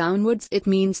moves downwards, it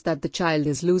means that the child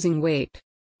is losing weight.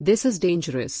 This is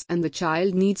dangerous and the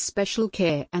child needs special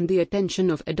care and the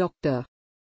attention of a doctor.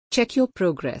 Check your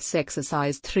progress.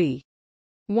 Exercise 3.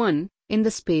 1. In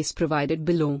the space provided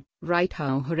below, write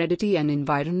how heredity and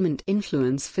environment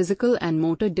influence physical and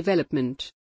motor development.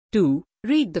 2.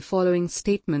 Read the following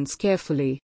statements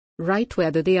carefully. Write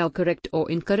whether they are correct or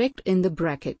incorrect in the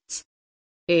brackets.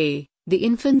 A. The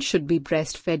infant should be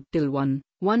breastfed till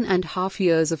 1.5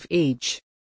 years of age.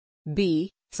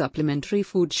 B. Supplementary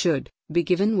food should be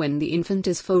given when the infant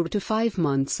is 4 to 5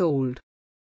 months old.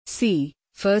 C.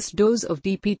 First dose of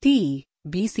DPT,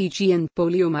 BCG and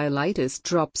poliomyelitis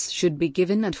drops should be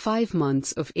given at 5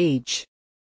 months of age.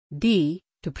 D.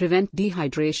 To prevent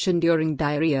dehydration during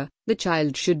diarrhea, the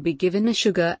child should be given a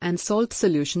sugar and salt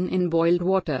solution in boiled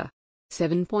water.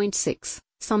 7.6.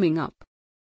 Summing up.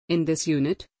 In this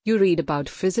unit, you read about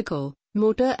physical,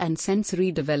 motor and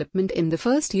sensory development in the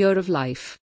first year of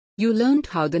life. You learned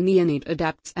how the neonate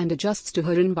adapts and adjusts to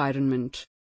her environment.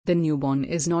 The newborn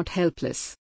is not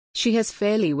helpless. She has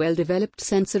fairly well-developed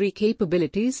sensory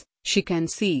capabilities. She can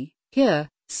see, hear,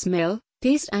 smell,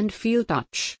 taste and feel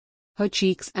touch. Her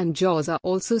cheeks and jaws are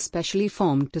also specially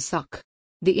formed to suck.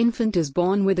 The infant is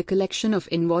born with a collection of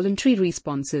involuntary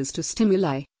responses to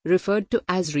stimuli, referred to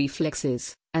as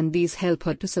reflexes, and these help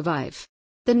her to survive.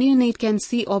 The neonate can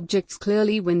see objects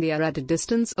clearly when they are at a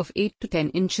distance of 8 to 10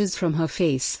 inches from her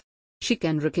face. She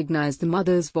can recognize the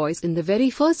mother's voice in the very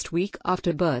first week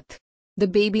after birth. The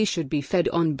baby should be fed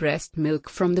on breast milk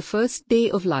from the first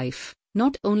day of life,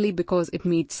 not only because it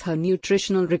meets her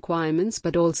nutritional requirements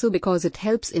but also because it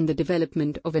helps in the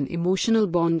development of an emotional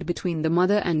bond between the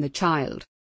mother and the child.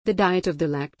 The diet of the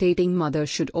lactating mother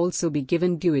should also be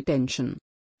given due attention.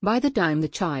 By the time the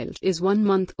child is 1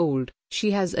 month old,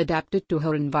 she has adapted to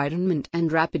her environment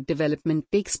and rapid development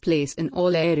takes place in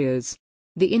all areas.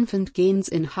 The infant gains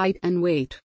in height and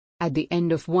weight. At the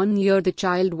end of 1 year, the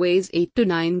child weighs 8 to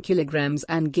 9 kilograms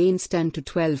and gains 10 to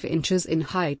 12 inches in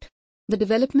height. The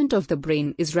development of the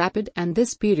brain is rapid and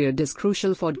this period is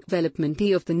crucial for development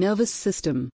of the nervous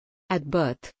system. At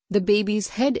birth, the baby's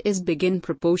head is big in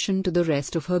proportion to the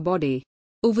rest of her body.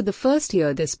 Over the first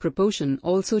year, this proportion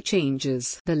also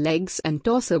changes. The legs and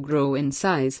torso grow in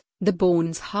size, the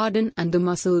bones harden and the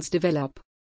muscles develop.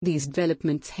 These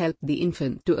developments help the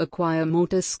infant to acquire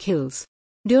motor skills.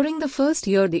 During the first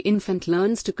year, the infant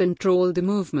learns to control the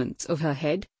movements of her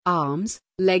head, arms,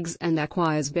 legs and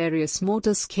acquires various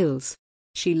motor skills.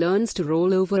 She learns to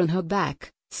roll over on her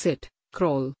back, sit,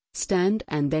 crawl, stand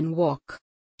and then walk.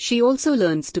 She also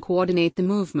learns to coordinate the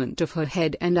movement of her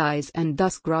head and eyes and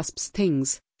thus grasps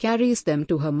things, carries them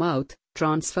to her mouth,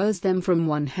 transfers them from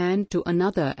one hand to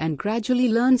another and gradually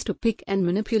learns to pick and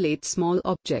manipulate small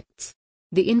objects.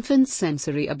 The infant's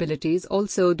sensory abilities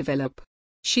also develop.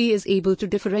 She is able to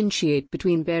differentiate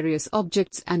between various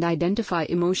objects and identify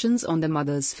emotions on the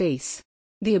mother's face.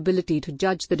 The ability to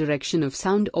judge the direction of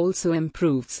sound also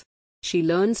improves. She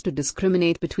learns to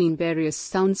discriminate between various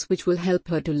sounds, which will help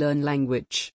her to learn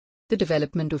language. The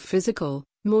development of physical,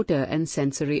 motor and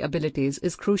sensory abilities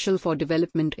is crucial for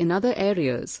development in other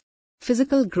areas.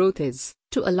 Physical growth is,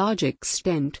 to a large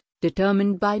extent,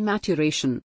 determined by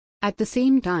maturation. At the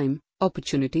same time,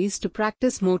 opportunities to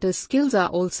practice motor skills are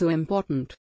also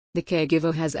important. The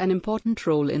caregiver has an important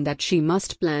role in that she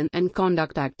must plan and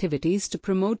conduct activities to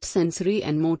promote sensory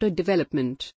and motor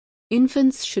development.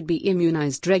 Infants should be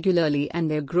immunized regularly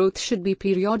and their growth should be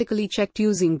periodically checked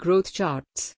using growth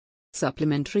charts.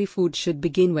 Supplementary food should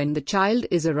begin when the child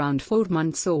is around 4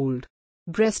 months old.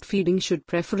 Breastfeeding should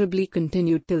preferably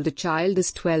continue till the child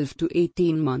is 12 to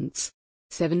 18 months.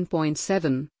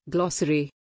 7.7 Glossary.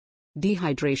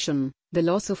 Dehydration, the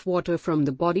loss of water from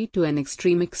the body to an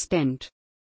extreme extent.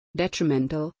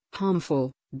 Detrimental,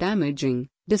 harmful, damaging,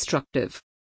 destructive.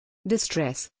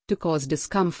 Distress, to cause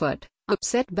discomfort,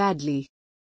 upset badly.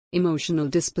 Emotional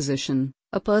disposition,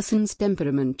 a person's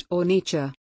temperament or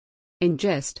nature.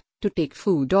 Ingest, to take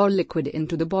food or liquid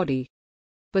into the body.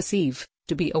 Perceive,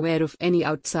 to be aware of any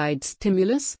outside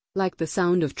stimulus, like the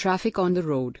sound of traffic on the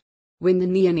road. When the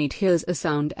neonate hears a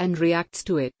sound and reacts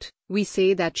to it, we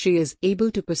say that she is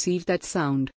able to perceive that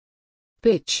sound.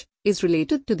 Pitch is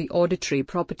related to the auditory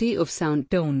property of sound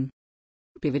tone.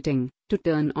 Pivoting, to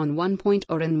turn on one point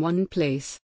or in one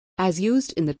place. As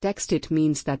used in the text, it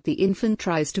means that the infant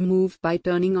tries to move by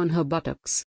turning on her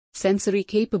buttocks. Sensory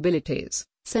capabilities.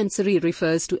 Sensory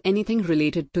refers to anything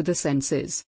related to the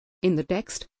senses. In the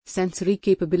text, sensory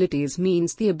capabilities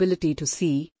means the ability to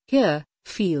see, hear,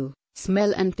 feel,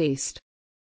 smell and taste.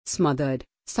 Smothered,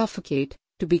 suffocate,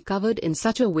 to be covered in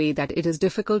such a way that it is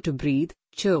difficult to breathe,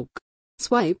 choke.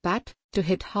 Swipe at, to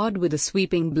hit hard with a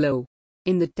sweeping blow.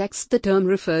 In the text, the term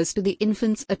refers to the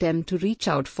infant's attempt to reach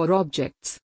out for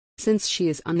objects. Since she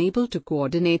is unable to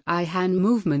coordinate eye-hand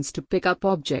movements to pick up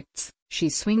objects, she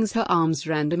swings her arms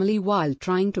randomly while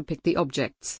trying to pick the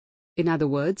objects. In other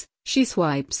words, she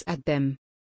swipes at them.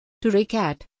 To rake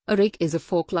at, a rake is a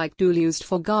fork-like tool used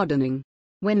for gardening.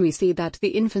 When we say that the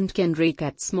infant can rake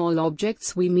at small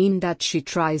objects, we mean that she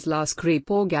tries to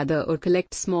scrape or gather or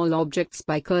collect small objects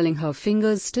by curling her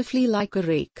fingers stiffly like a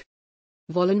rake.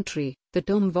 Voluntary. The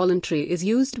term voluntary is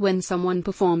used when someone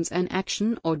performs an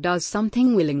action or does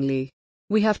something willingly.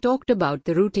 We have talked about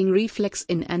the rooting reflex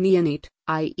in a neonate,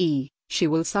 i.e., she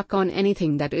will suck on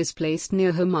anything that is placed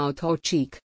near her mouth or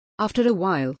cheek. After a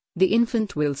while, the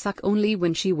infant will suck only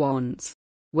when she wants.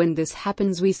 When this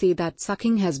happens, we say that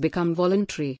sucking has become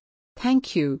voluntary.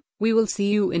 Thank you. We will see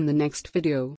you in the next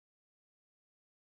video.